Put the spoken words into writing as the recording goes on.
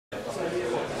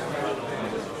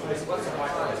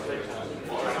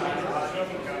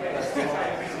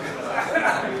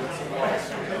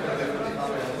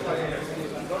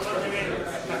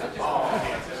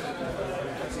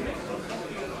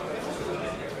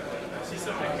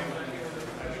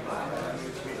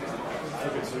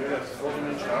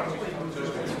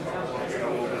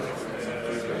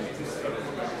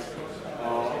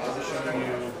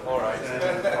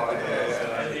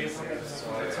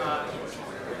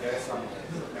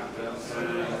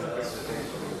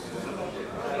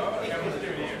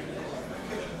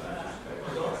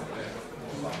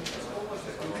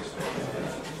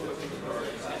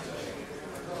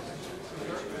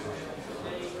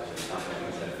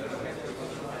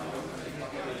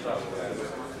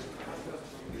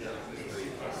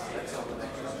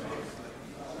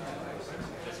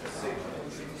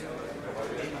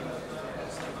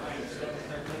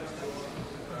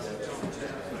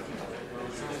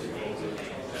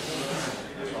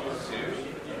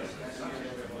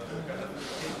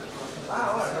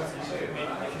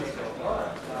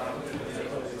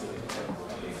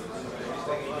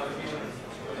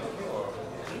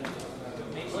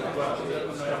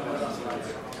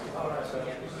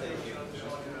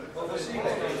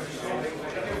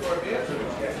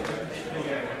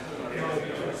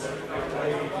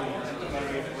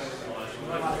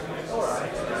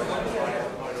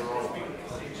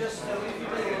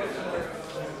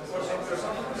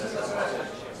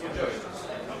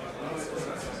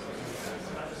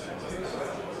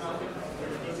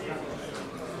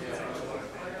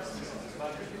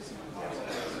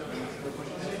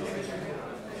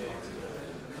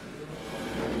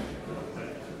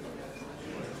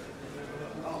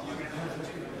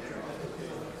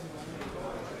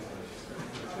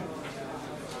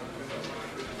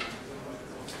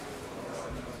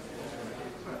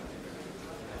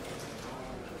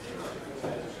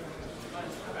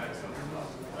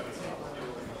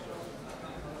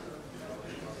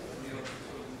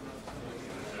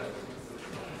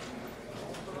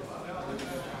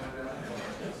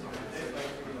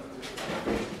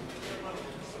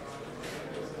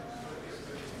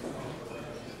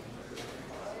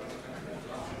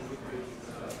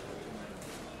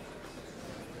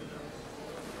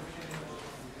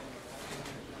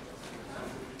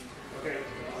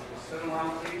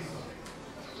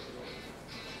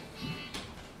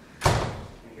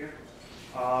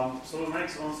So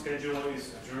next on schedule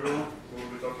is Drew, who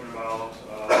will be talking about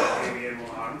KVM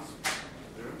on ARMS.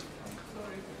 Drew?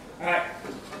 All right.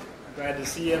 Glad to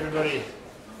see everybody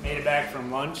made it back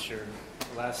from lunch or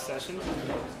the last session.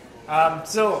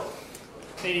 So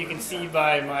maybe you can see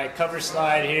by my cover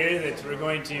slide here that we're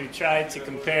going to try to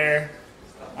compare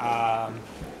ARM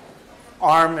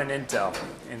and Intel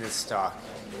in this talk.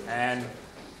 And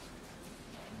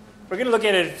we're going to look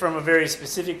at it from a very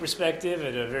specific perspective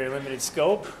at a very limited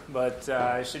scope, but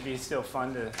it should be still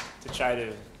fun to try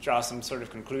to draw some sort of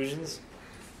conclusions.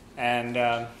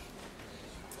 And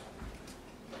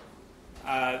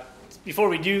before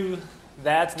we do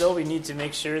that, though, we need to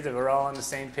make sure that we're all on the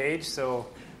same page. So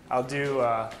I'll do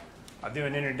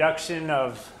an introduction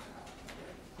of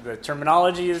the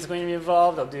terminology that's going to be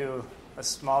involved. I'll do a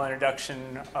small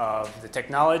introduction of the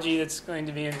technology that's going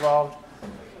to be involved.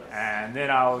 And then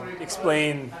I'll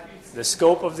explain the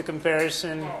scope of the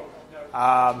comparison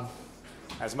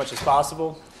as much as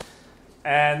possible.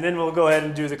 And then we'll go ahead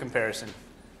and do the comparison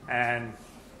and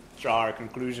draw our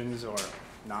conclusions or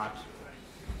not.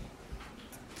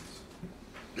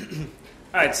 All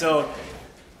right, so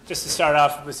just to start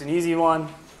off with an easy one,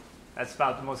 that's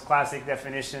about the most classic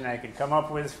definition I could come up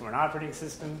with for an operating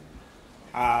system.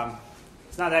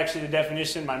 It's not actually the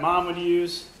definition my mom would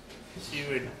use. She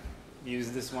would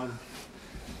use this one.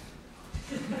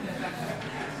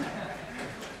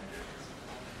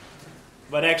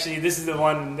 But actually, this is the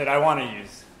one that I want to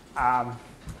use.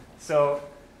 So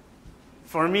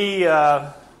for me,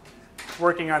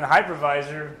 working on the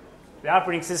hypervisor, the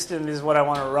operating system is what I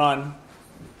want to run.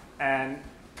 And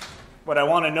what I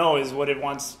want to know is what it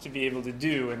wants to be able to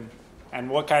do and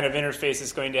what kind of interface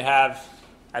it's going to have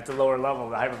at the lower level,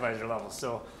 the hypervisor level.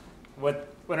 So what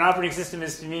an operating system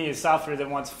is to me is software that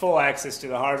wants full access to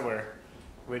the hardware,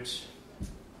 which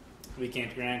we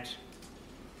can't grant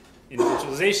in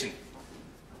virtualization.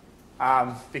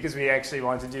 Because we actually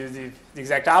want to do the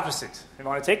exact opposite. We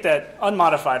want to take that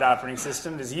unmodified operating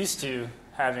system that's used to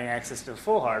having access to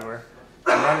full hardware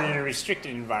and run it in a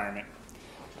restricted environment.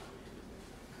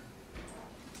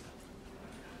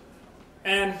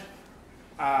 And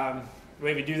the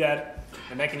way we do that,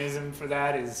 the mechanism for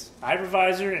that is a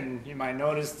hypervisor, and you might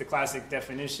notice the classic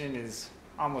definition is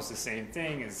almost the same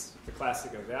thing as the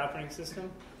classic of the operating system.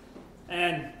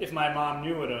 And if my mom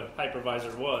knew what a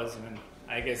hypervisor was, then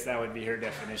I guess that would be her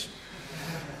definition.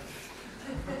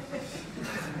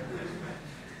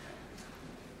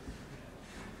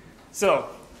 So,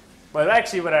 but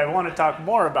actually what I want to talk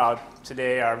more about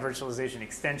today are virtualization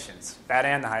extensions, that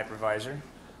and the hypervisor,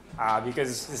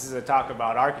 because this is a talk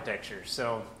about architecture.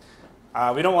 So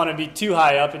we don't want to be too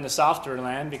high up in the software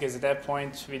land, because at that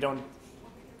point we don't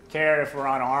care if we're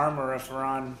on ARM or if we're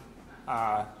on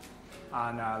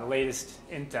the latest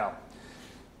Intel.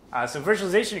 So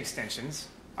virtualization extensions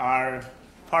are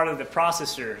part of the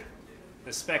processor,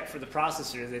 the spec for the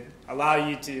processor that allow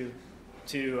you to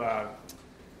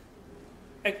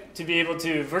be able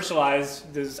to virtualize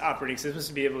those operating systems,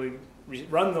 to be able to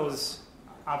run those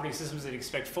operating systems that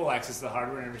expect full access to the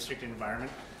hardware in a restricted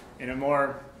environment in a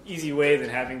more easy way than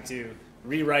having to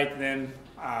rewrite them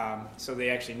so they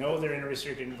actually know they're in a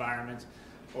restricted environment,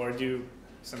 or do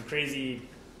some crazy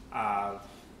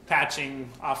patching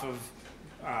off of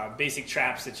basic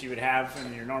traps that you would have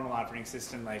in your normal operating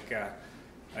system, like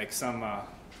some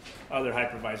other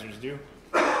hypervisors do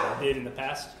or did in the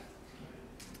past.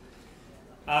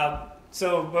 But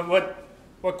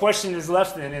what question is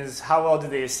left then is, how well do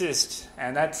they assist?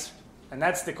 And that's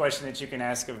the question that you can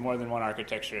ask of more than one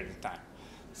architecture at a time.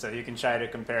 So you can try to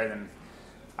compare them.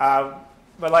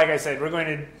 But like I said, we're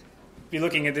going to be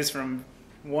looking at this from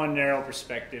one narrow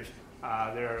perspective.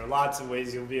 There are lots of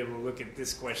ways you'll be able to look at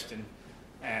this question,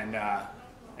 and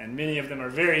many of them are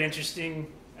very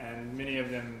interesting, and many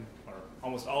of them, or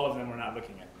almost all of them, we're not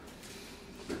looking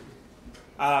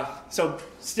at. So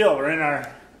still, we're in our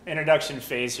introduction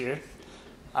phase here,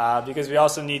 because we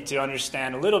also need to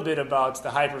understand a little bit about the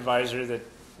hypervisor that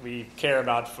we care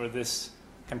about for this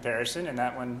comparison, and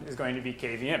that one is going to be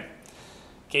KVM.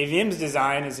 KVM's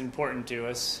design is important to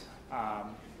us.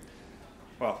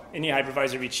 Well, any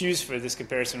hypervisor we choose for this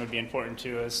comparison would be important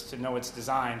to us to know its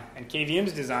design. And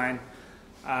KVM's design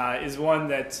is one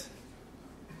that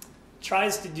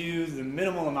tries to do the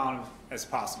minimal amount as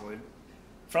possible.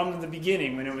 From the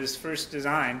beginning, when it was first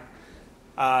designed,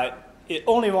 it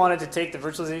only wanted to take the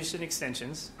virtualization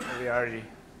extensions that we already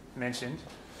mentioned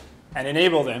and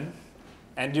enable them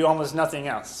and do almost nothing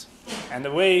else. And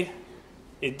the way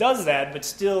it does that, but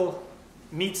still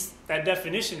meets that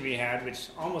definition we had, which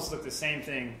almost looked the same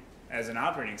thing as an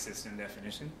operating system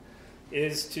definition,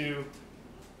 is to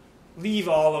leave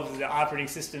all of the operating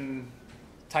system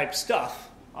type stuff,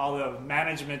 all the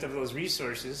management of those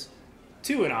resources,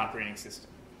 to an operating system.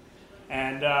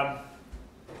 And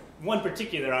one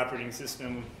particular operating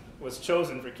system was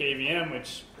chosen for KVM,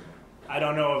 which I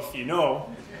don't know if you know,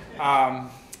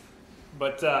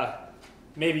 but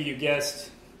maybe you guessed.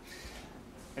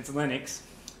 It's Linux.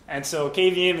 And so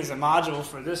KVM is a module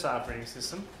for this operating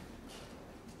system.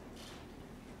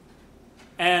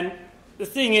 And the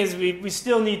thing is, we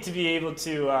still need to be able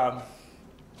to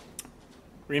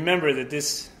remember that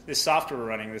this software we're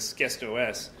running, this guest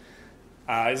OS,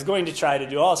 is going to try to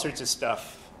do all sorts of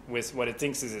stuff with what it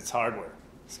thinks is its hardware.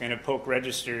 It's going to poke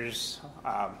registers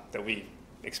that we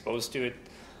expose to it,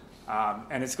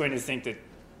 and it's going to think that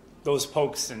those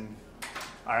pokes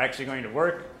are actually going to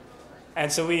work. And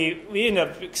so we end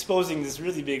up exposing this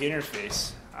really big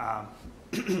interface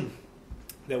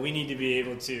that we need to be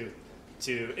able to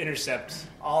intercept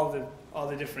all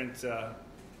the different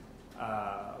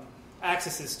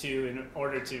accesses to in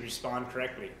order to respond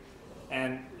correctly.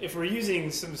 And if we're using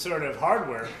some sort of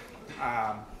hardware,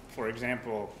 for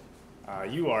example,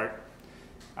 UART,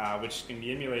 which can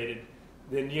be emulated,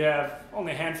 then you have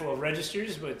only a handful of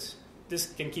registers, but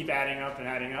this can keep adding up,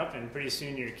 and pretty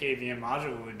soon your KVM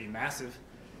module would be massive.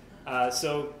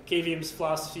 So KVM's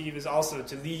philosophy was also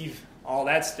to leave all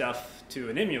that stuff to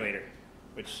an emulator,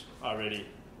 which already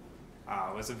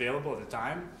was available at the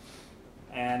time,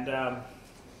 and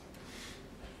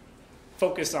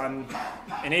focus on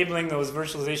enabling those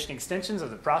virtualization extensions of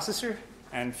the processor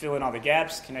and fill in all the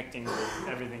gaps, connecting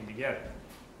everything together.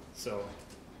 So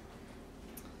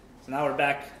now we're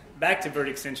back to Vert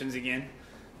extensions again.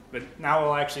 But now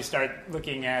we'll actually start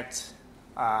looking at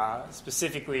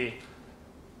specifically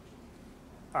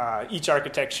each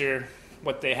architecture,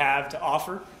 what they have to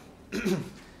offer.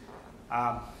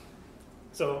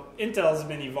 So Intel's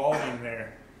been evolving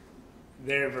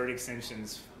their Vert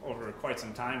extensions over quite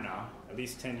some time now, at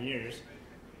least 10 years,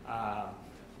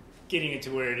 getting it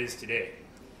to where it is today.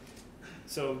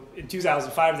 So in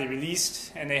 2005 they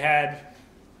released, and they had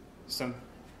some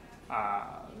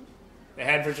they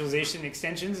had virtualization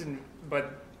extensions,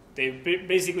 but they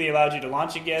basically allowed you to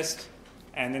launch a guest,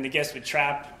 and then the guest would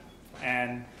trap,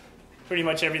 and pretty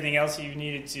much everything else you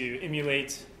needed to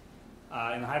emulate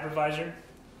in the hypervisor.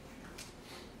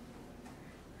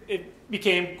 it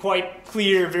became quite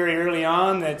clear very early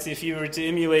on that if you were to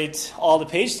emulate all the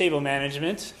page table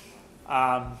management,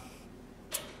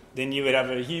 then you would have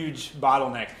a huge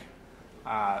bottleneck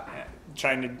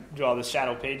trying to do all the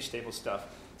shadow page table stuff.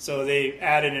 So they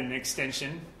added an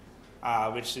extension,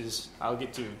 which is I'll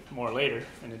get to more later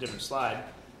in a different slide,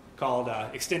 called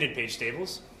extended page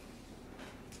tables.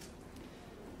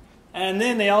 And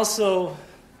then they also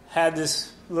had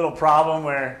this little problem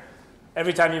where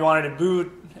every time you wanted to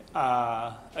boot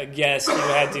a guest, you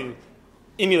had to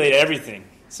emulate everything.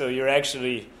 So you're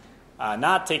actually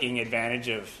not taking advantage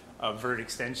of vert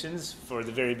extensions for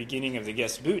the very beginning of the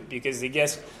guest boot, because the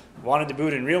guest wanted to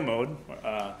boot in real mode.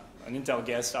 An Intel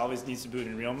guest always needs to boot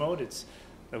in real mode. It's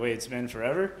the way it's been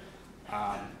forever.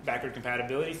 Backward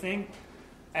compatibility thing.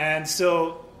 And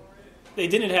so they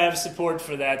didn't have support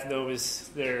for that, though, was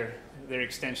their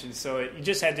extension. So you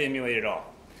just had to emulate it all.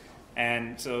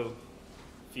 And so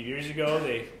a few years ago,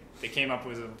 they came up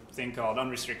with a thing called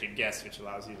unrestricted guest, which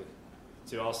allows you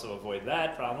to also avoid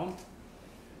that problem.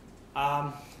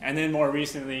 And then more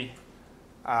recently,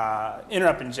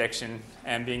 interrupt injection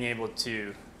and being able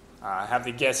to have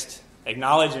the guest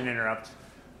acknowledge an interrupt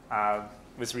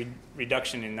with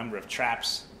reduction in number of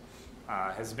traps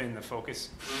has been the focus.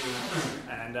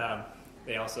 And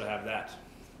they also have that.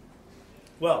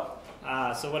 Well,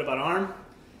 so what about ARM?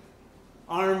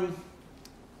 ARM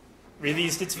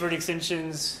released its vert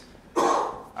extensions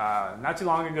not too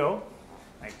long ago,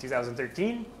 like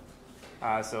 2013.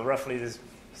 So roughly the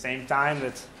same time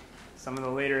that some of the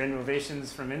later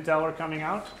innovations from Intel were coming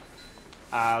out.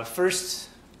 First,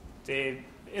 in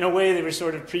a way, they were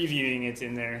sort of previewing it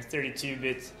in their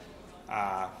 32-bit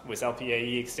with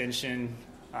LPAE extension,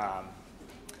 ARM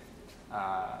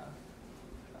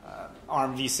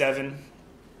v7.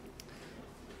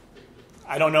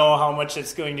 I don't know how much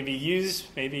it's going to be used,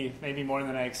 maybe more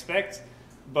than I expect,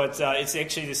 but it's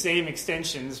actually the same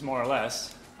extensions, more or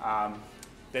less,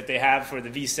 that they have for the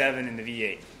v7 and the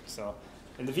v8. So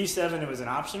in the v7, it was an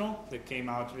optional that came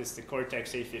out with the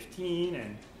Cortex A15,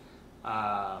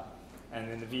 and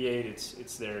in the v8,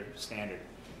 it's their standard.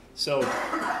 So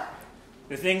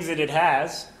the things that it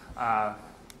has, I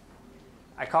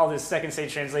call this second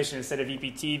stage translation instead of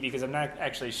EPT because I'm not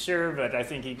actually sure, but I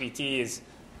think EPT is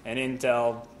an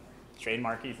Intel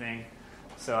trademarky thing,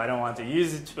 so I don't want to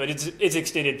use it, but it's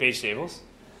extended page tables.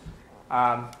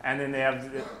 And then they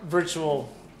have the virtual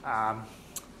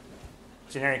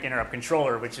generic interrupt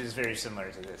controller, which is very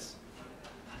similar to this.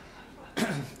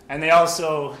 And they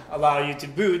also allow you to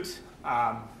boot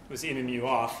with MMU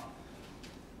off.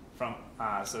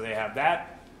 So they have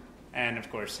that, and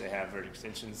of course they have vert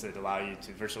extensions that allow you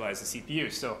to virtualize the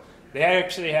CPU. So they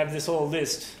actually have this whole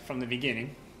list from the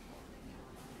beginning.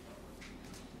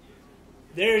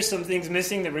 There's some things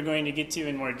missing that we're going to get to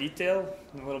in more detail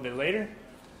a little bit later.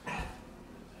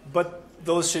 But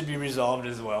those should be resolved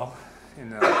as well in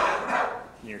the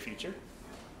near future.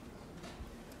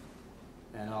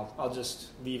 And I'll just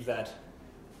leave that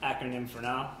acronym for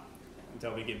now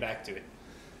until we get back to it.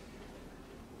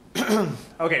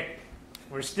 Okay,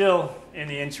 we're still in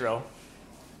the intro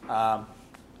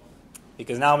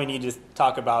because now we need to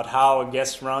talk about how a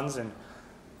guest runs and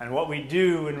what we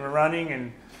do when we're running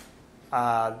and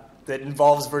that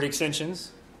involves vert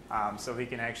extensions, so we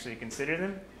can actually consider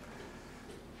them.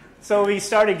 So we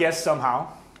start a guest somehow,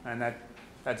 and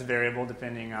that's variable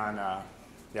depending on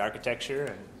the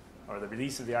architecture or the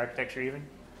release of the architecture even.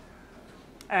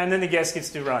 And then the guest gets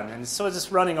to run, and so it's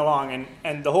just running along.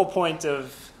 And the whole point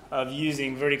of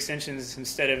using vert extensions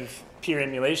instead of pure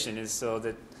emulation is so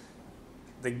that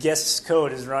the guest's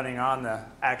code is running on the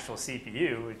actual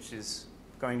CPU, which is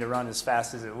going to run as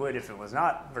fast as it would if it was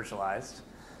not virtualized,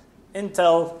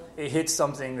 until it hits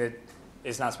something that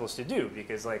it's not supposed to do,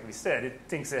 because like we said, it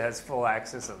thinks it has full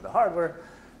access of the hardware,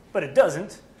 but it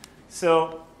doesn't.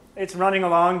 So it's running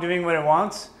along, doing what it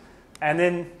wants, and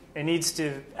then it needs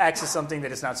to access something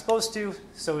that it's not supposed to,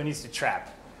 so it needs to trap.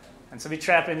 And so we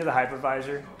trap into the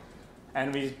hypervisor,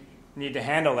 and we need to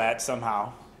handle that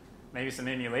somehow. Maybe some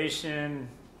emulation,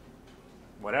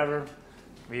 whatever.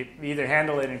 We either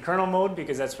handle it in kernel mode,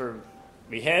 because that's where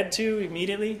we head to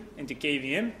immediately, into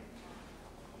KVM.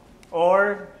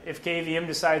 Or if KVM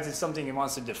decides it's something it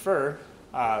wants to defer,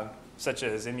 such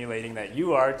as emulating that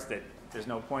UART, that there's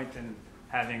no point in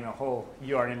having the whole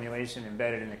UART emulation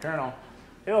embedded in the kernel,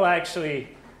 it'll actually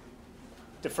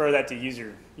defer that to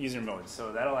user mode.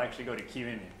 So that'll actually go to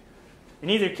QEMU. In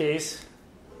either case,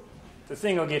 the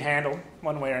thing will get handled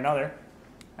one way or another,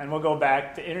 and we'll go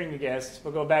back to entering the guest,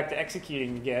 we'll go back to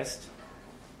executing the guest,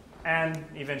 and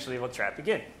eventually we'll trap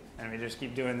again. And we just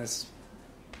keep doing this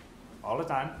all the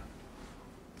time.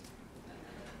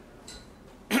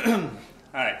 All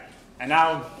right, and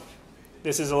now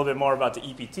this is a little bit more about the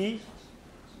EPT,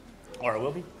 or it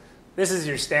will be. This is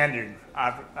your standard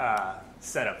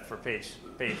setup for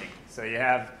paging. So you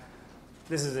have,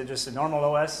 this is just a normal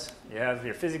OS. You have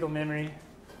your physical memory,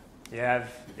 you have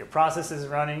your processes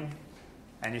running,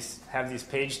 and you have these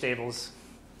page tables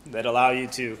that allow you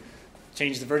to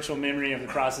change the virtual memory of the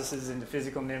processes into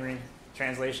physical memory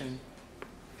translation.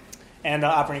 And the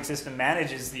operating system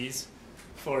manages these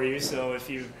for you. So if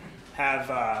you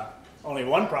have only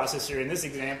one processor in this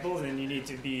example, then you need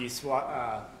to be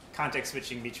context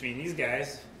switching between these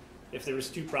guys. If there was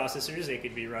two processors, they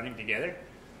could be running together,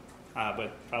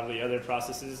 but probably other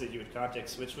processes that you would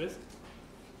context switch with.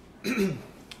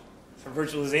 For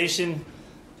virtualization,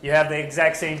 you have the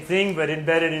exact same thing, but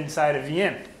embedded inside a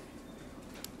VM.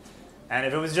 And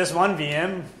if it was just one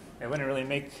VM, it wouldn't really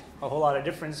make a whole lot of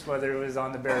difference whether it was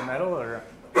on the bare metal or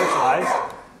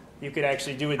virtualized. You could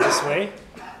actually do it this way,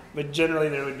 but generally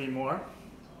there would be more.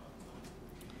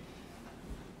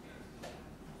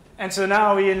 And so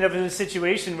now we end up in a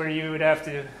situation where you would have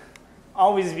to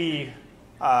always be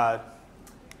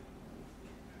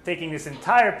taking this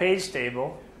entire page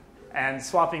table and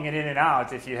swapping it in and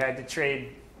out if you had to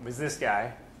trade with this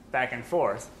guy back and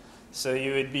forth. So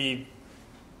you would be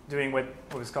doing what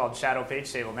was called shadow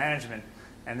page table management,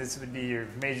 and this would be your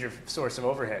major source of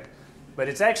overhead. But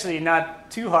it's actually not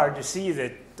too hard to see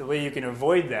that the way you can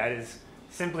avoid that is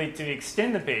simply to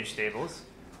extend the page tables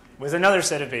with another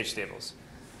set of page tables.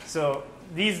 So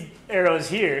these arrows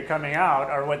here coming out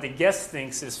are what the guest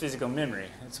thinks is physical memory.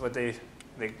 It's what the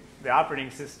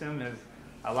operating system has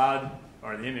allowed,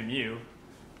 or the MMU,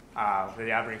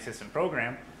 the operating system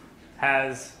program,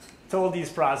 has told these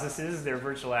processes their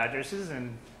virtual addresses,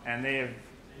 and they have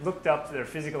looked up their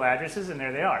physical addresses, and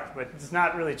there they are. But it's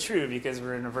not really true because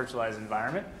we're in a virtualized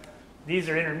environment. These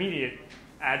are intermediate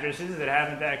addresses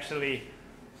that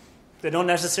they don't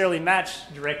necessarily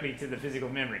match directly to the physical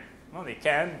memory. Well, they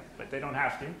can, but they don't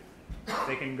have to.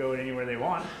 They can go anywhere they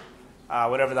want,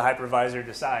 whatever the hypervisor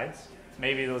decides.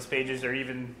 Maybe those pages are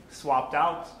even swapped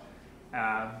out.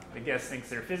 The guest thinks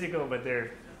they're physical, but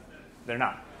they're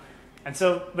not. And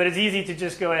so, but it's easy to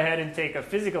just go ahead and take a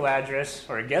physical address,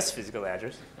 or a guest physical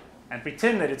address, and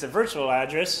pretend that it's a virtual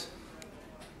address,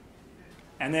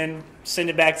 and then send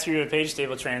it back through a page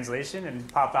table translation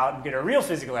and pop out and get a real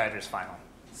physical address finally.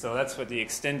 So that's what the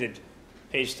extended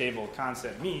page table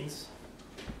concept means.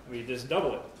 We just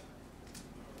double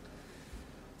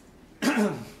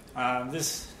it.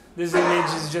 This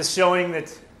image is just showing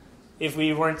that if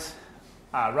we weren't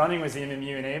running with the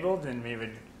MMU enabled, then we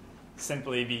would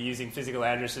simply be using physical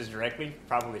addresses directly,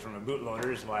 probably from a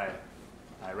bootloader is why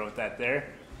I wrote that there.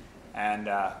 And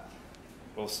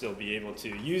we'll still be able to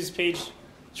use page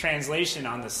translation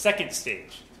on the second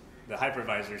stage, the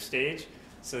hypervisor stage.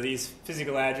 So these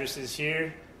physical addresses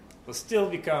here will still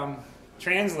become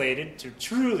translated to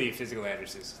truly physical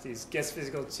addresses, these guest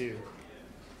physical to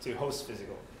host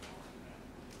physical.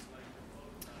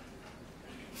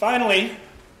 Finally,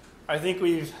 I think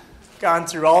we've gone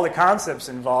through all the concepts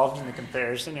involved in the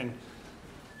comparison, and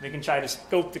we can try to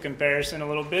scope the comparison a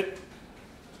little bit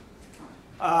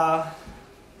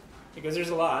because there's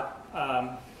a lot.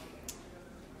 I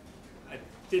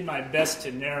did my best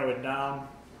to narrow it down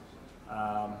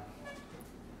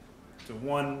to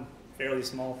one fairly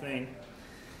small thing.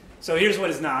 So here's what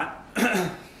is not.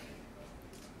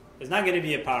 It's not going to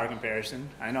be a power comparison.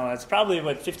 I know that's probably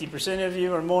what 50% of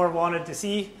you or more wanted to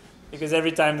see, because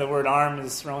every time the word ARM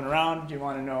is thrown around, you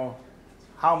want to know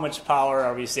how much power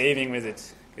are we saving with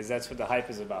it, because that's what the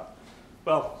hype is about.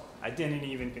 Well, I didn't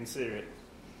even consider it.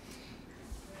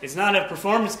 It's not a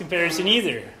performance comparison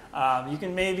either. You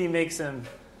can maybe make some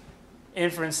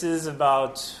inferences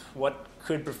about what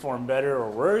could perform better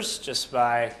or worse just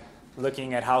by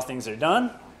looking at how things are done,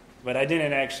 but I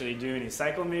didn't actually do any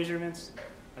cycle measurements.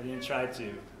 I didn't try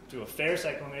to do a fair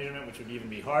cycle measurement, which would even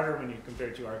be harder when you compare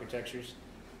two architectures.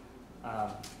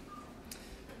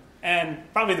 And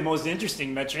probably the most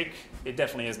interesting metric, it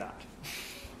definitely is not,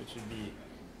 which would be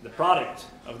the product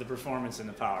of the performance and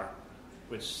the power,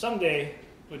 which someday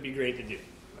would be great to do,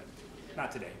 but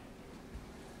not today.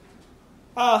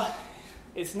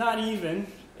 It's not even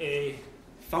a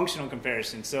functional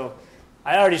comparison. So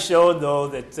I already showed, though,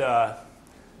 that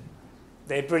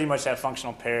they pretty much have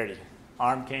functional parity.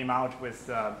 ARM came out with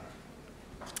a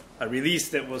release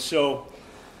that will show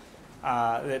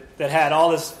that had all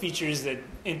the features that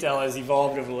Intel has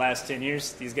evolved over the last 10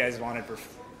 years. These guys wanted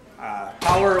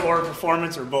power or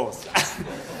performance or both.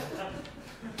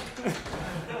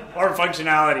 Or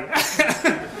functionality.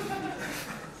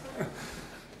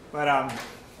 But,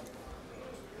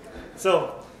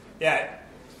 so, yeah,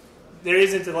 there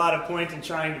isn't a lot of point in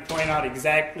trying to point out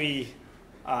exactly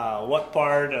what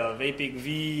part of APIC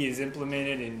V is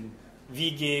implemented in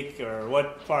VGIC or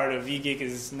what part of VGIC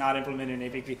is not implemented in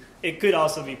APIC V. It could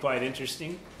also be quite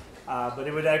interesting, but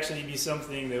it would actually be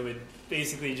something that would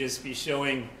basically just be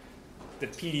showing the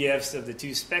PDFs of the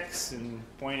two specs and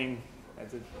pointing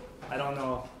at the. I don't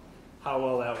know how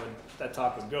well that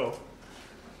talk would go.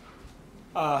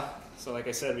 So like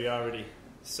I said, we already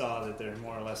saw that they're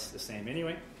more or less the same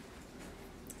anyway.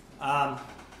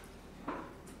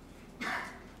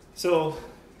 So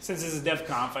since this is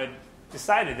DevConf, I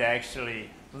decided to actually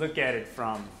look at it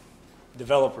from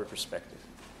developer perspective.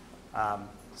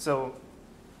 So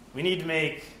we need to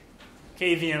make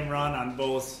KVM run on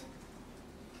both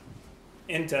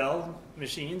Intel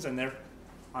machines and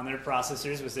on their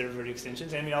processors with their Vert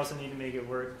extensions, and we also need to make it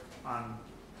work on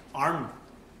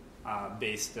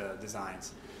ARM-based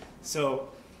designs. So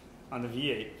on the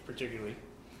V8 particularly.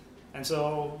 And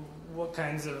so what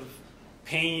kinds of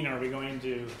pain are we going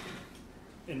to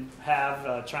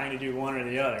have trying to do one or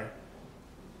the other?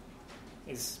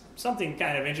 Is something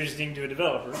kind of interesting to a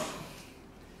developer.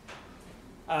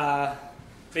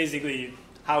 Basically,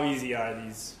 how easy are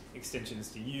these extensions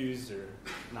to use or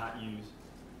not use?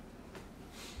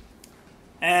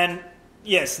 And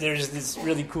yes, there's this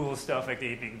really cool stuff like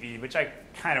the APIC V, which I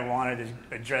kind of wanted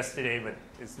to address today, but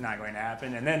it's not going to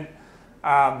happen. And then,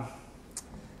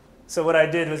 so what I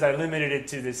did was I limited it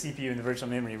to the CPU and the virtual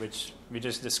memory, which we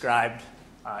just described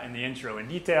in the intro in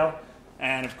detail.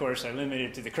 And of course, I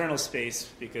limited it to the kernel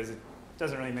space because it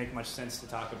doesn't really make much sense to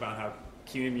talk about how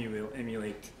QEMU will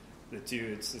emulate the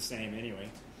two. It's the same anyway.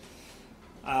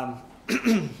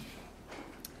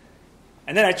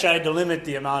 And then I tried to limit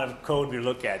the amount of code we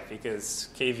look at because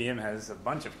KVM has a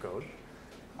bunch of code.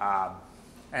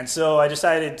 And so I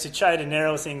decided to try to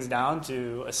narrow things down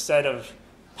to a set of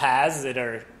paths that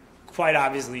are quite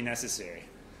obviously necessary.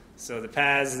 So the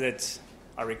paths that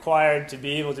are required to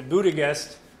be able to boot a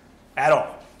guest at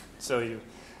all. So you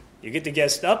get the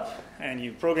guest up and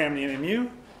you program the MMU,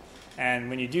 and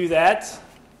when you do that,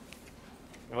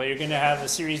 well, you're going to have a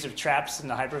series of traps in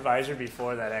the hypervisor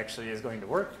before that actually is going to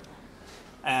work.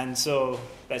 And so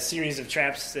that series of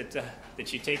traps that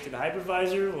you take to the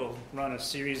hypervisor will run a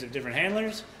series of different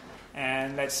handlers,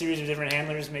 and that series of different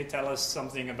handlers may tell us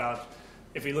something about,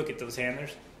 if we look at those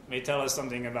handlers, may tell us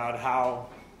something about how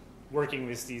working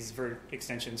with these Vert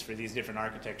extensions for these different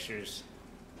architectures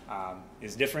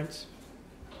is different.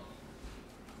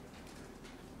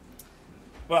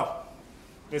 Well,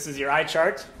 this is your eye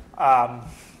chart.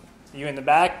 You in the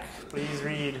back, please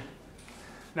read.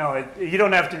 No, you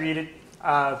don't have to read it.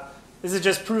 This is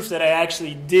just proof that I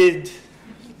actually did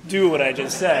do what I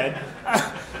just said.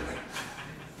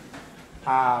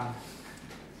 I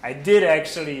did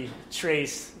actually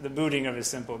trace the booting of a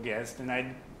simple guest, and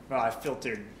I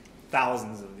filtered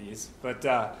thousands of these. But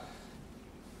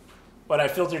what I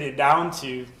filtered it down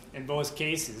to in both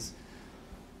cases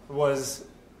was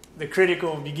the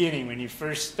critical beginning when you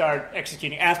first start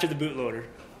executing after the bootloader.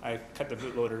 I cut the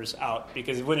bootloaders out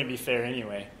because it wouldn't be fair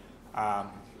anyway.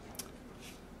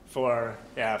 For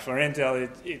Intel,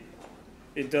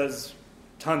 it does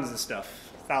tons of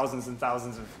stuff, thousands and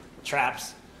thousands of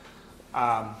traps.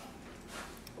 And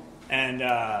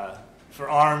for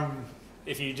ARM,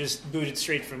 if you just boot it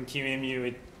straight from QEMU,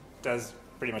 it does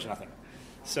pretty much nothing.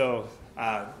 So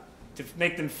to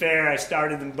make them fair, I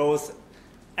started them both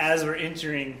as we're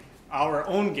entering our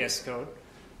own guest code,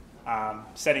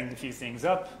 setting a few things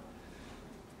up,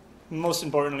 most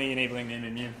importantly, enabling the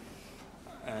MMU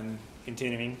and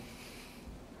continuing.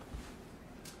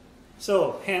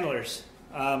 So, handlers.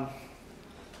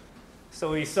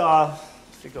 So we saw,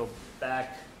 if we go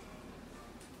back,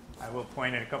 I will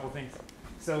point at a couple things.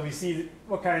 So we see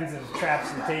what kinds of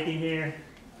traps we're taking here.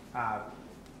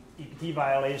 EPT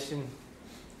violation,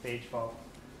 page fault.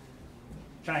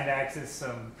 Trying to access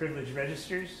some privileged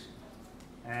registers,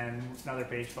 and another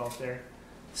page fault there.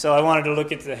 So I wanted to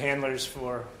look at the handlers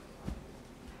for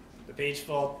the page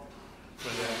fault, for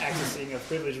the accessing of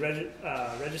privileged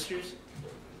registers.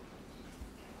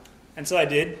 And so I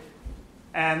did.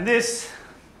 And this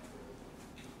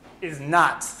is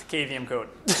not KVM code.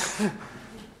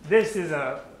 This is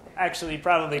actually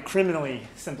probably criminally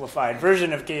simplified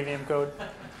version of KVM code.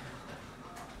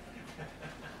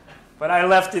 But I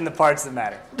left in the parts that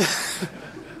matter.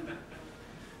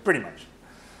 Pretty much.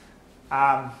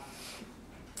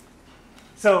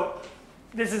 So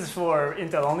this is for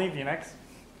Intel only, VMX.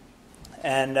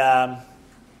 And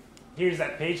here's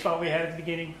that page fault we had at the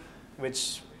beginning,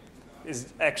 which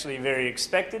is actually very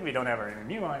expected. We don't have our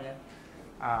MMU on yet.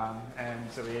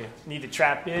 And so we need to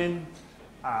trap in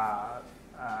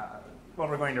what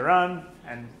we're going to run,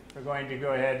 and we're going to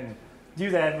go ahead and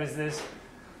do that with this.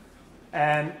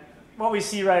 And what we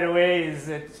see right away is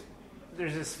that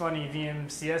there's this funny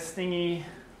VMCS thingy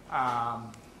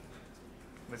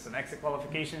with some exit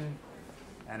qualification,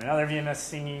 and another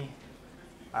VMS thingy,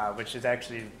 which is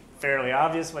actually fairly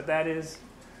obvious what that is.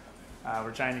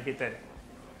 We're trying to get that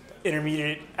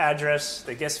intermediate address,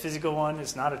 the guest physical one.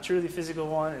 It's not a truly physical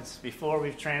one. It's before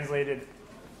we've translated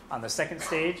on the second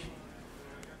stage.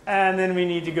 And then we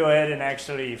need to go ahead and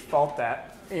actually fault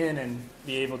that in and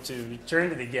be able to return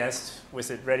to the guest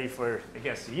with it ready for the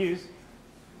guest to use.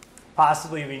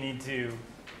 Possibly we need to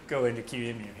go into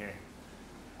KVM here.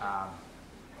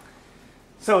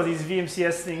 So these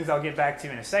VMCS things I'll get back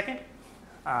to in a second.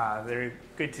 They're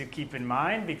good to keep in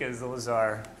mind because those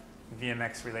are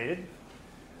VMX related.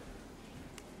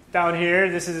 Down here,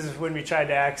 this is when we tried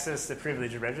to access the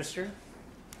privileged register.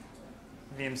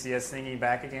 VMCS thingy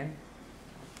back again.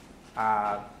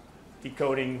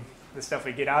 Decoding the stuff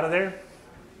we get out of there.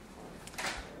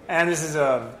 And this is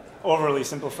overly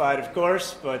simplified, of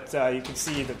course, but you can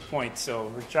see the point. So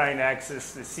we're trying to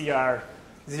access the CR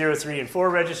 0, 3, and 4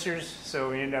 registers.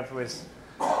 So we end up with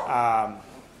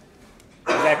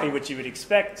exactly what you would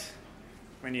expect.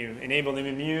 When you enable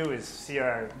MMU is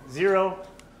CR 0.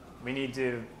 We need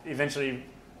to eventually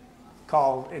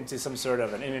call into some sort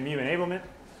of an MMU enablement.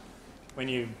 When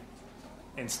you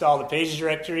install the page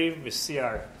directory with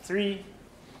CR3,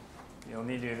 you'll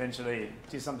need to eventually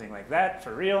do something like that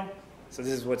for real. So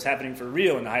this is what's happening for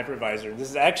real in the hypervisor.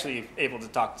 This is actually able to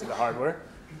talk to the hardware.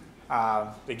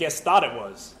 The guest thought it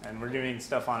was, and we're doing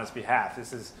stuff on its behalf.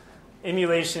 This is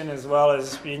emulation as well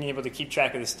as being able to keep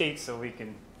track of the state so we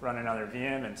can run another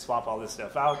VM and swap all this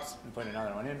stuff out and put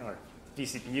another one in, or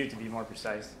vCPU to be more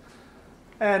precise,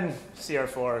 and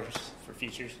CR4 for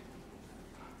features.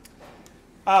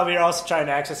 We are also trying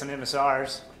to access some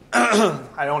MSRs.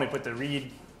 I only put the read,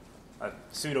 a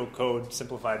pseudocode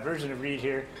simplified version of read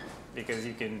here, because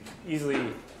you can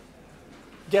easily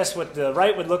guess what the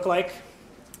write would look like.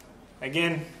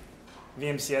 Again,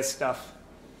 VMCS stuff.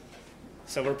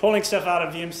 So we're pulling stuff out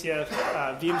of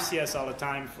VMCS all the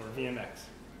time for VMX.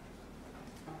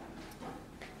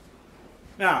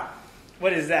 Now,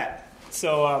 what is that?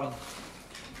 So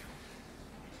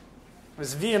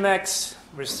with VMX,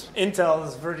 with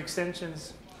Intel's Vert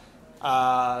extensions,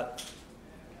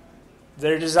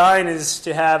 their design is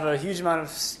to have a huge amount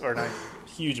of, or not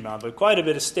huge amount, but quite a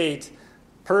bit of state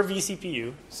per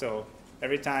vCPU. So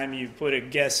every time you put a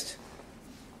guest,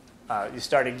 you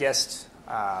start a guest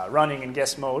running in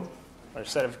guest mode, or a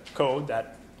set of code,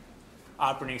 that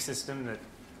operating system that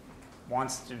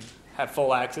wants to have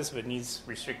full access but needs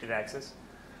restricted access.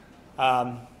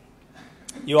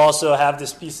 You also have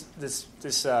this piece, this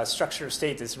structure of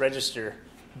state, this register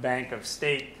bank of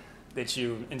state that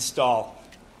you install.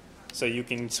 So you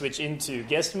can switch into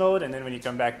guest mode, and then when you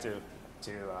come back to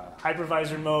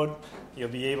hypervisor mode, you'll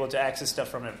be able to access stuff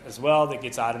from it as well that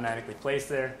gets automatically placed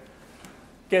there.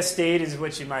 Guest state is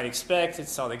what you might expect.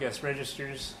 It's all the guest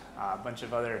registers, a bunch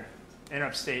of other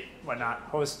interrupt state, whatnot.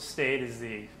 Host state is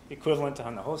the equivalent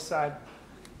on the host side.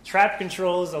 Trap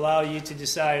controls allow you to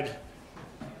decide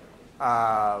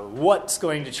what's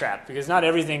going to trap, because not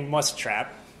everything must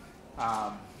trap.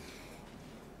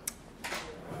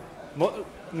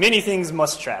 Many things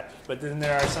must trap, but then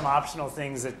there are some optional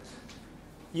things that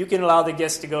you can allow the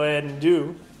guest to go ahead and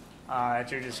do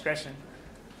at your discretion.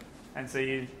 And so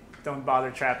you don't bother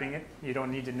trapping it. You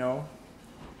don't need to know.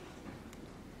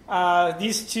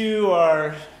 These two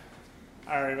are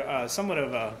somewhat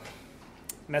of a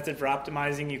method for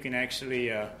optimizing. You can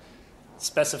actually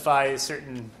specify a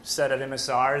certain set of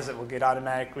MSRs that will get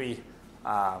automatically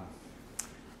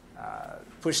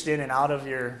pushed in and out of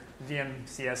your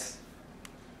VMCS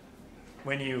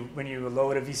when you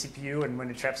load a vCPU and when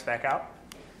it traps back out.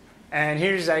 And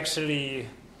here's actually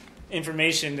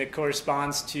information that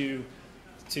corresponds to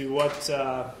what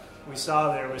we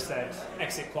saw there was that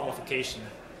exit qualification.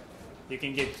 You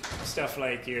can get stuff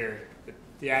like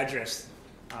the address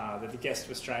that the guest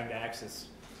was trying to access,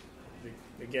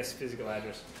 the guest physical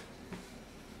address.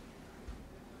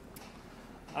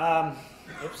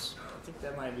 Oops, I think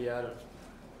that might be out of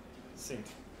sync.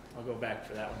 I'll go back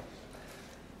for that one.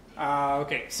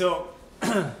 Okay, so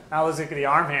now let's look at the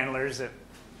ARM handlers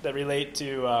that relate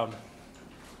to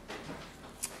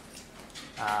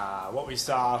what we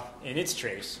saw in its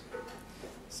trace.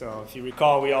 So if you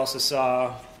recall, we also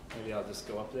saw, maybe I'll just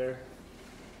go up there.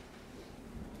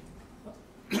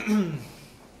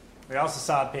 We also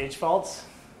saw page faults.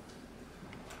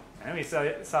 And we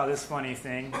saw this funny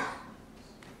thing,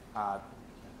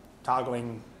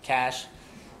 toggling cache.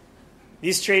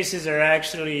 These traces are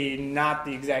actually not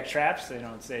the exact traps. They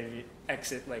don't say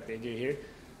exit like they do here.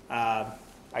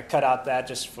 I cut out that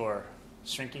just for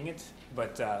shrinking it.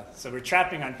 But so we're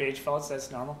trapping on page faults.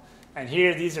 That's normal. And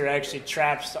here, these are actually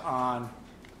traps on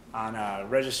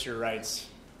register writes,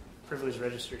 privileged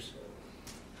registers.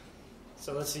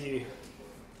 So let's see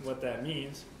what that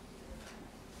means.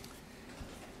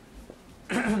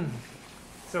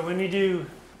 So when we do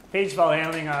page fault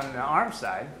handling on the ARM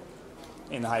side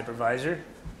in the hypervisor,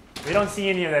 we don't see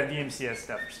any of that VMCS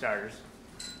stuff for starters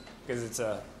because it's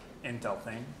a Intel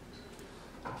thing.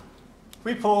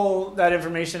 We pull that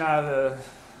information out of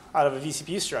a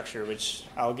vCPU structure, which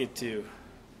I'll get to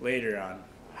later on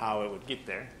how it would get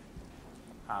there.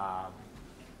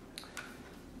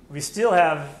 We still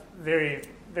have very,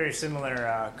 very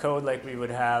similar code like we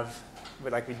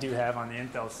do have on the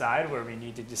Intel side, where we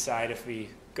need to decide if we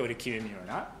go to QEMU or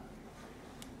not.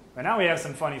 But now we have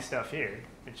some funny stuff here,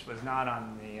 which was not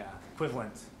on the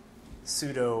equivalent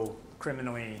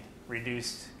pseudo-criminally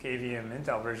reduced KVM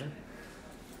Intel version.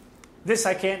 This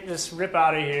I can't just rip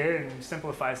out of here and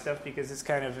simplify stuff because it's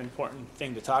kind of an important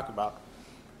thing to talk about.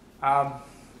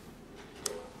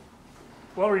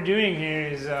 What we're doing here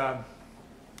is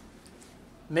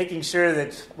making sure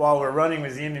that while we're running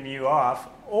with the MMU off,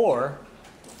 or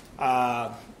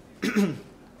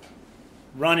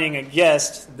running a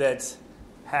guest that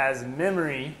has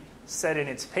memory set in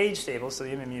its page table, so the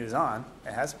MMU is on,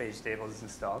 it has page tables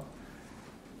installed,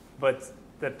 but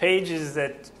the pages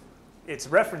that it's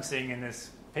referencing in this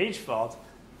page fault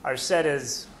are set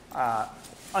as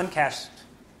uncached,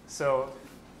 so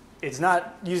it's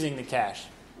not using the cache,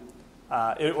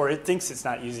 or it thinks it's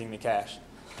not using the cache,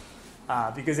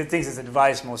 because it thinks it's a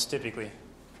device most typically.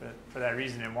 For that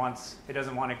reason, it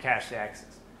doesn't want to cache the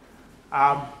access.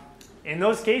 In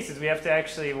those cases, we have to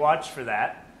actually watch for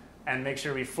that and make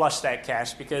sure we flush that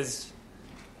cache, because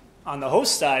on the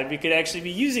host side, we could actually be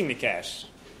using the cache.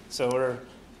 So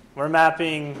we're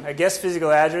mapping a guest physical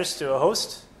address to a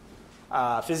host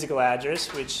physical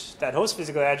address, which that host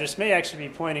physical address may actually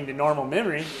be pointing to normal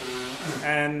memory,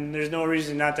 and there's no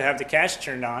reason not to have the cache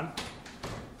turned on.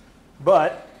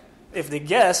 But if the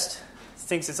guest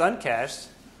thinks it's uncached,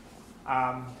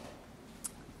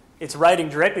 it's writing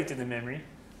directly to the memory.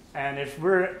 And if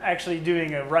we're actually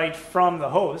doing a write from the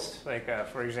host, like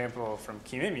for example from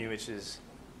QEMU, which is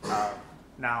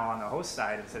now on the host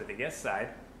side instead of the guest side,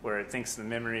 where it thinks the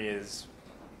memory is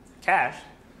cached,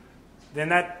 then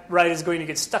that write is going to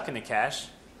get stuck in the cache,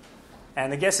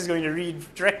 and the guest is going to read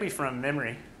directly from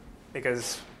memory,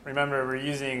 because remember we're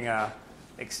using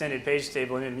extended page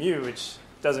table in MMU, which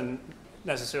doesn't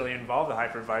necessarily involve the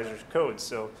hypervisor's code.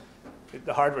 So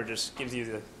the hardware just gives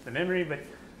you the memory, but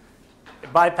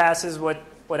it bypasses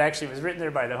what actually was written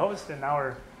there by the host, and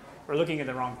now we're looking at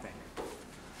the wrong thing.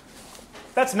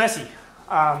 That's messy,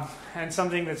 and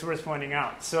something that's worth pointing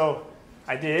out. So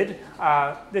I did.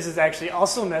 This is actually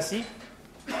also messy.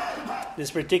 This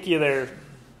particular,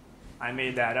 I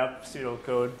made that up,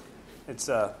 pseudocode. It's,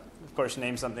 of course,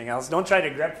 named something else. Don't try to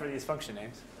grep for these function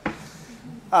names.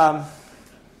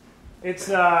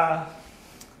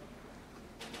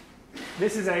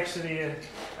 This is actually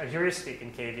a heuristic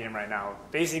in KVM right now.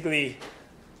 Basically,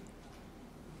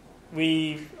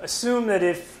 we assume that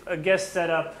if a guest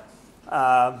setup,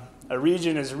 a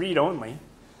region is read-only,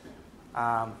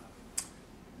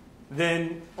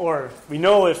 then, or we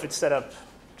know if it's set up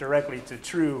directly to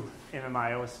true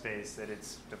MMIO space that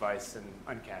it's device and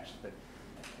uncached. But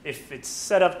if it's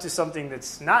set up to something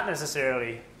that's not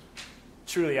necessarily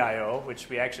truly I/O, which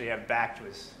we actually have backed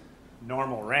with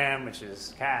normal RAM, which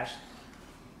is cached,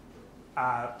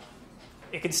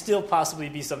 it could still possibly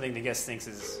be something the guest thinks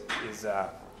is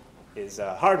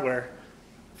hardware.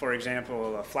 For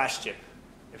example, a flash chip,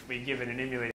 if we give it an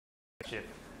emulated chip.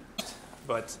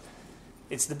 But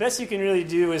it's the best you can really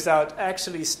do without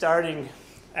actually starting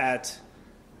at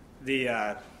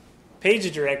the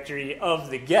page directory of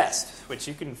the guest, which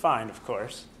you can find, of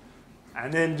course,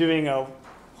 and then doing a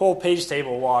whole page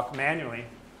table walk manually,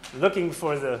 looking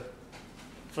for the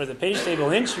page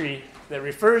table entry that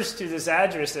refers to this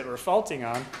address that we're faulting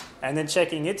on, and then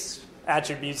checking its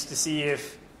attributes to see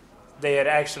if they had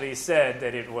actually said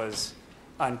that it was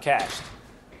uncached.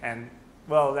 And,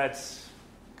 well, that's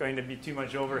going to be too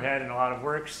much overhead and a lot of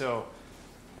work, so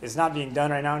it's not being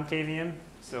done right now in KVM,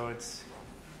 so it's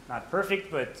not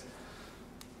perfect, but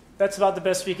that's about the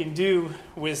best we can do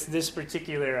with this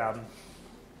particular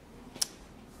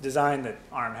design that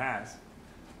ARM has.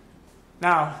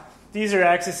 Now, these are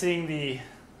accessing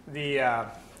the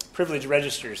privilege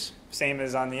registers. Same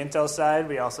as on the Intel side,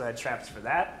 we also had traps for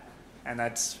that, and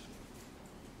that's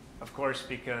of course,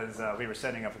 because we were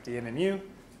setting up the MMU.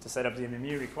 To set up the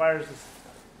MMU requires this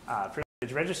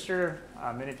privilege register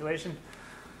manipulation.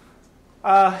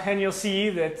 And you'll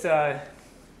see that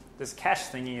this cache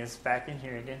thingy is back in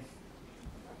here again.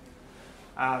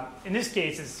 In this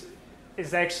case,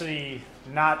 it's actually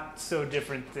not so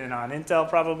different than on Intel,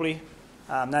 probably.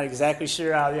 I'm not exactly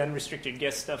sure how the unrestricted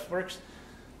guest stuff works,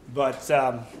 but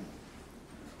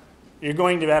you're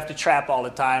going to have to trap all the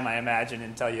time, I imagine,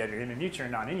 until you have your MMU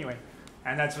turned on anyway.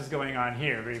 And that's what's going on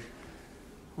here.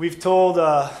 We've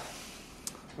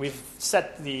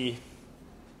set the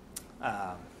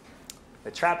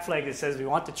trap flag that says we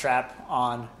want to trap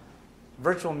on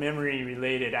virtual memory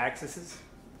related accesses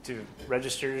to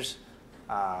registers,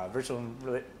 virtual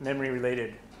memory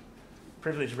related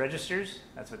privilege registers.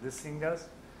 That's what this thing does.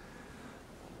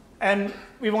 And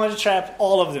we want to trap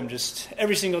all of them. Just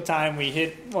every single time we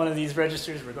hit one of these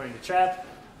registers, we're going to trap,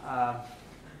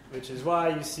 which is why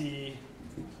you see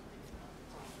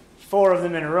 4 of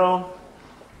them in a row.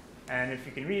 And if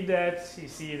you can read that, you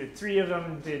see that 3 of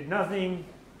them did nothing,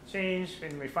 changed,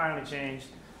 and we finally changed.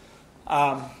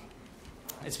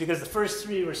 It's because the first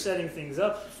 3 were setting things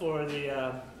up for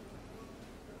the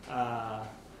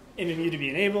MMU to be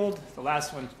enabled. The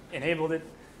last one enabled it.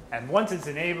 And once it's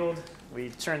enabled, we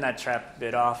turn that trap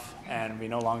bit off, and we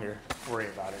no longer worry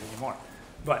about it anymore.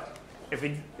 But if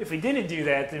we didn't do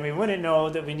that, then we wouldn't know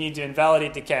that we need to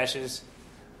invalidate the caches.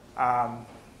 Wow,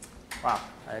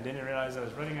 I didn't realize I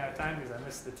was running out of time because I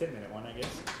missed the 10-minute one, I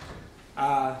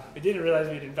guess. We didn't realize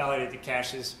we'd invalidate the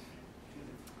caches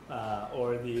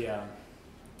or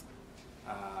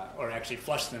actually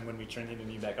flush them when we turn the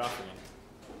MMU back off again.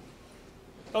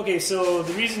 Okay, so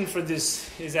the reason for this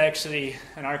is actually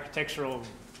an architectural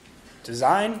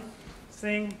design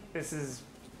thing. This is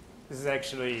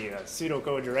actually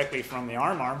pseudocode directly from the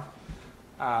ARM.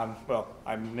 Well,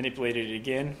 I manipulated it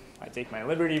again. I take my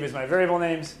liberty with my variable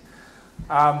names.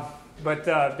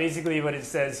 But basically what it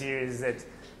says here is that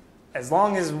as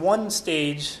long as one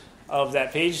stage of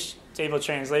that page table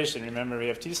translation, remember we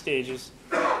have 2 stages,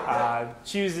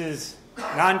 chooses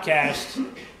non-cached,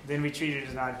 then we treat it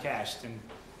as non-cached. And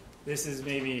this is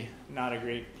maybe not a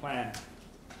great plan.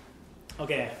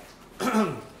 Okay.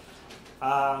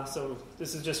 So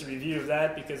this is just a review of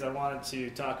that because I wanted to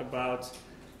talk about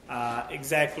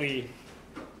exactly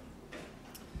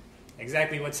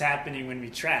what's happening when we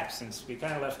trap, since we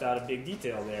kind of left out a big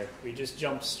detail there. We just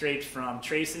jumped straight from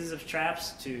traces of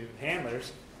traps to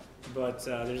handlers, but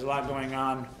there's a lot going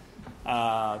on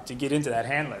to get into that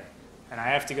handler. And I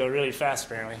have to go really fast,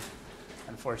 apparently,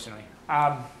 unfortunately.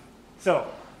 So,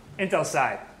 Intel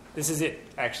side, this is it,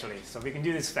 actually. So we can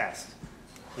do this fast.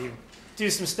 You do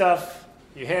some stuff,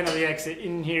 you handle the exit.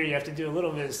 In here, you have to do a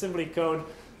little bit of assembly code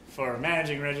for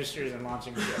managing registers and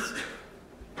launching the disk.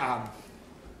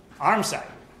 ARM side,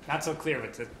 not so clear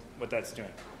what that's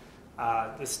doing.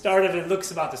 The start of it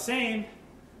looks about the same,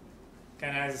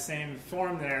 kind of has the same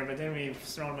form there, but then we've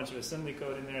thrown a bunch of assembly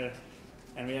code in there,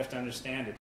 and we have to understand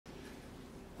it.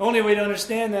 The only way to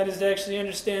understand that is to actually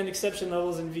understand exception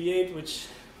levels in V8, which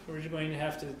we're going to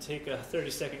have to take a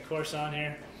 30-second course on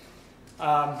here.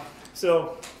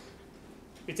 So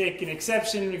we take an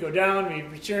exception, we go down, we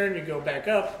return, we go back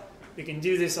up. We can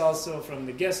do this also from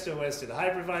the guest OS to the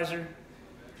hypervisor.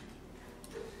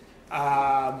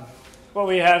 What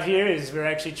we have here is we're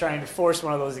actually trying to force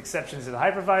one of those exceptions to the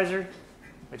hypervisor,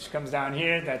 which comes down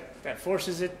here, that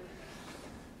forces it.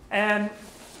 And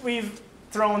we've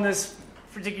thrown this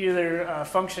particular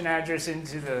function address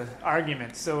into the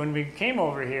argument. So when we came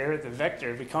over here, the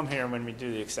vector, we come here when we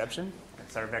do the exception.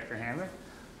 That's our vector handler.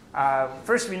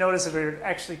 First we notice that we're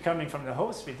actually coming from the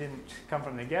host. We didn't come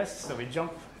from the guest. So we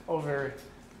jump over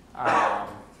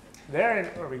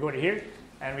there, or we go to here,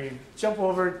 and we jump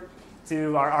over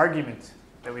to our argument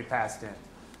that we passed in.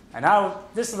 And now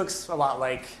this looks a lot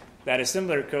like that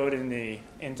assembler code in the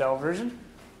Intel version,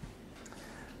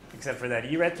 except for that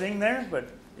ERET thing there, but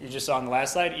you just saw on the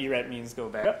last slide, ERET means go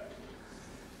back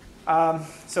up.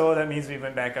 So that means we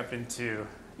went back up into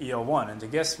EL1, into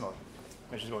guest mode,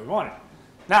 which is what we wanted.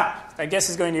 Now, that guest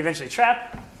is going to eventually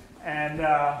trap, and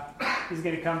he's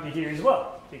going to come to here as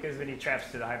well, because when he traps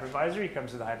to the hypervisor, he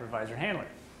comes to the hypervisor handler.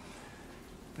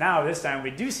 Now, this time,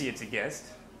 we do see it's a guest,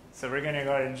 so we're going to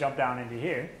go ahead and jump down into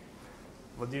here.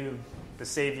 We'll do the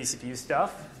save vCPU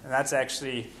stuff, and that's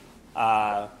actually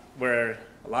where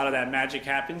a lot of that magic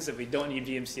happens that we don't need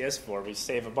VMCS for. We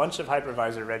save a bunch of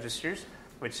hypervisor registers,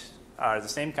 which are the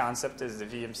same concept as the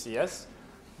VMCS,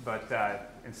 but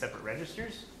in separate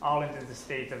registers, all into the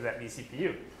state of that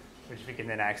vCPU, which we can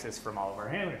then access from all of our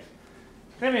handlers.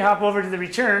 Then we hop over to the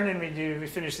return, and we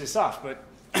finish this off. But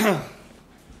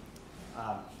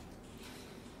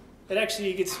it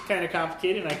actually gets kind of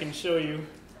complicated, and I can show you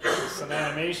some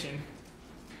animation,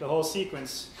 the whole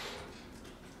sequence.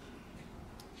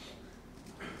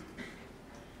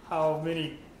 How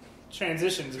many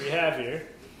transitions we have here.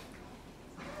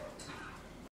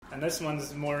 And this one's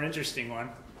the more interesting one.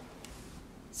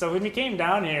 So when we came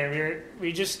down here,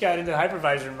 we just got into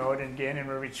hypervisor mode again, and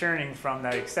we're returning from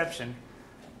that exception.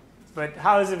 But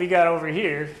how is it we got over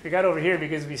here? We got over here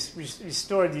because we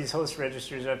stored these host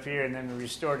registers up here, and then we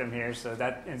restored them here, so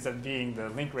that ends up being the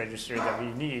link register that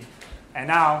we need. And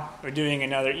now we're doing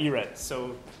another ERET.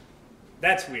 So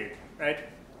that's weird, right?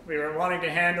 We were wanting to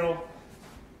handle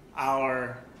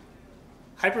our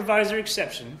hypervisor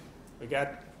exception. We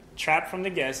got trapped from the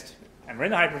guest, and we're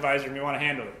in the hypervisor, and we want to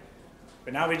handle it.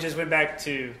 But now we just went back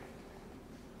to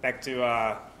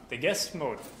the guest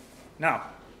mode. Now,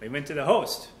 we went to the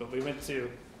host, but we went to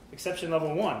exception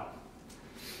level 1.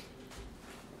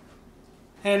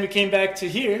 And we came back to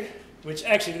here, which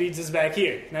actually leads us back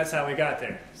here. And that's how we got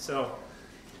there. So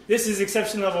this is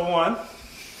exception level 1,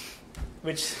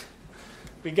 which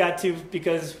we got to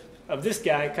because of this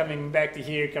guy coming back to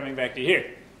here, coming back to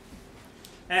here.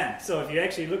 And so if you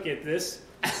actually look at this,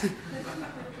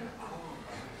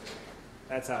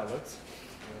 that's how it looks.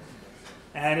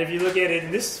 And if you look at it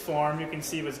in this form, you can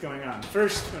see what's going on.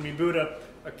 First, when we boot up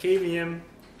a KVM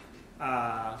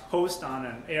host on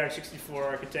an AR64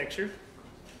 architecture,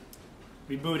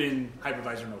 we boot in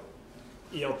hypervisor mode,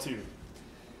 EL2.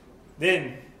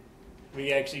 Then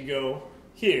we actually go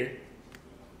here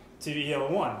to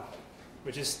EL1,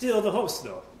 which is still the host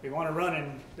though. We want to run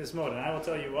in this mode, and I will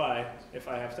tell you why if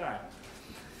I have time.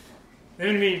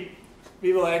 Then we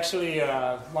will actually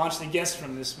launch the guest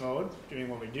from this mode, doing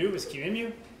what we do is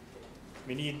QEMU.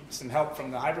 We need some help from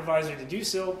the hypervisor to do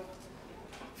so.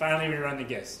 Finally, we run the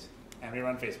guest, and we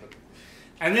run Facebook.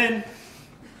 And then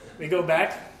we go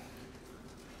back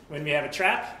when we have a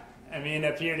trap, and we end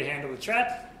up here to handle the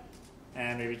trap,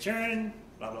 and we return,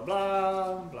 blah, blah,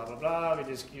 blah, blah, blah, blah. We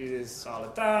just do this all the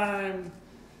time.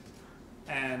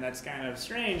 And that's kind of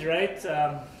strange, right?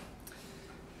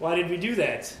 Why did we do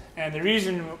that? And the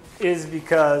reason is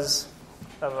because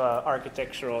of an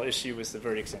architectural issue with the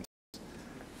vertex instance.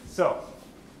 So,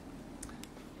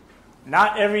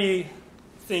 not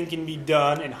everything can be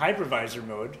done in hypervisor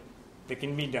mode. It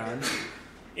can be done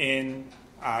in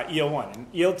EL1.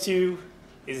 And EL2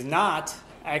 is not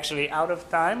actually out of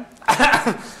time.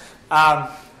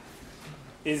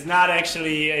 Is not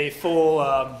actually a full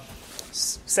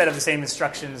set of the same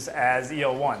instructions as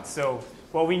EL1. So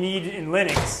what we need in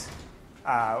Linux,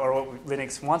 or what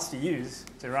Linux wants to use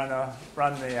to run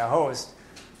the host,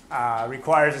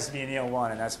 requires us to be in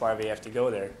EL1, and that's why we have to go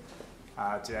there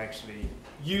to actually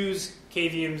use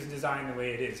KVM's design the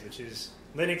way it is, which is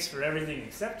Linux for everything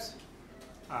except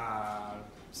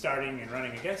starting and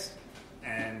running a guest,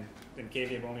 and then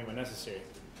KVM only when necessary.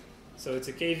 So it's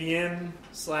a KVM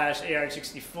 /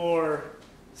 AR64,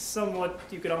 somewhat,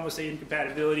 you could almost say,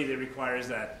 incompatibility that requires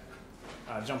that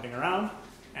jumping around.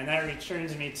 And that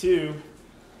returns me to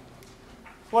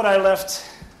what I left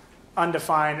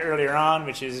undefined earlier on,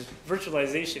 which is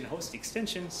virtualization host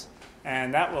extensions.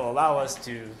 And that will allow us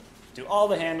to do all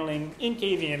the handling in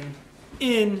KVM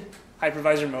in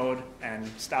hypervisor mode and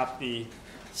stop the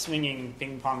swinging,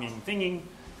 ping-ponging thinging.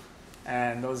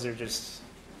 And those are just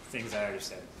things I already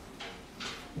said.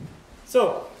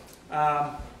 So, we're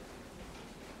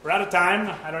out of time.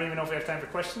 I don't even know if we have time for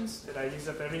questions. Did I use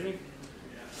up everything?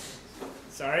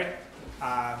 Sorry.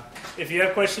 If you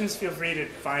have questions, feel free to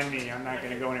find me. I'm not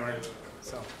going to go anywhere.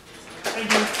 So,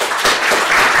 thank you.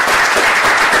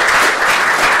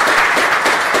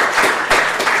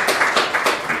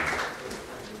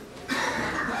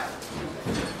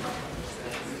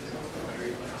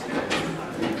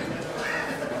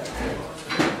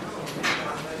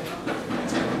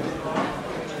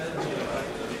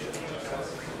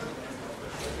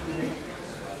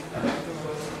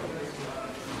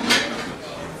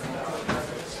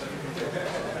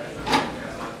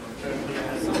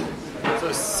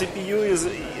 CPU is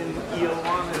in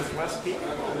EL1 is less peak?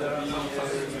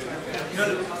 No,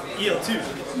 EL2.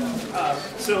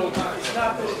 So it's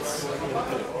not that it's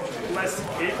less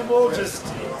capable, just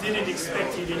it didn't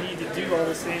expect you to need to do all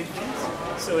the same things.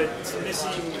 So it's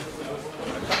missing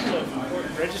a couple of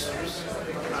important registers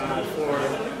for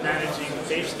managing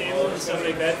page table and stuff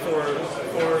like that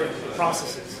for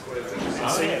processes.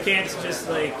 And so you can't just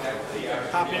like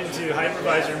hop into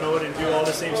hypervisor mode and do all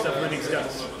the same stuff Linux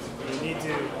does.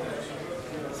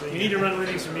 You need to run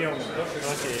Linux from EL1.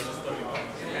 Okay.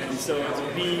 And so it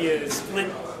would be a split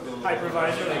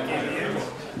hypervisor like KVM,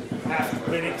 half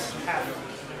Linux, half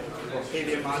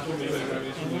KVM module.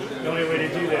 The only way to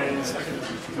do that is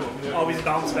always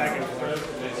bounce back and forth.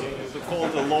 To call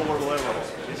the lower level,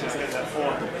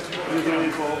 or usually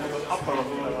for upper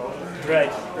level.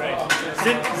 Right.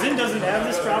 Zin doesn't have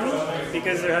this problem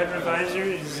because their hypervisor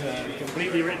is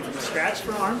completely written from scratch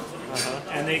for ARM,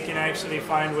 and they can actually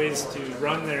find ways to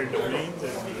run their domains,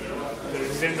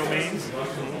 their Zin domains,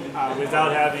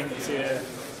 without having to.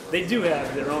 They do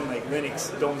have their own like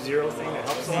Linux Dome Zero thing that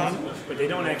helps a lot, but they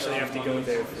don't actually have to go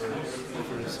there for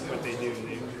what they do.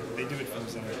 They do it from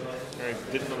Zin. I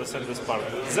didn't understand this part.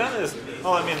 Zen is,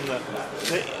 well, I mean,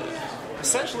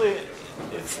 essentially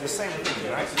it's the same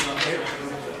thing, right?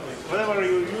 Whatever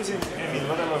you're using, I mean,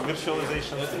 whatever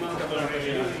virtualization you're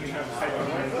using, you have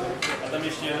hypervisor.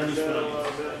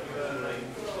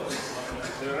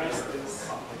 The rest is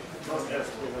not as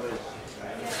privileged.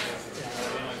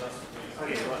 I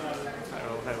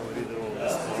don't have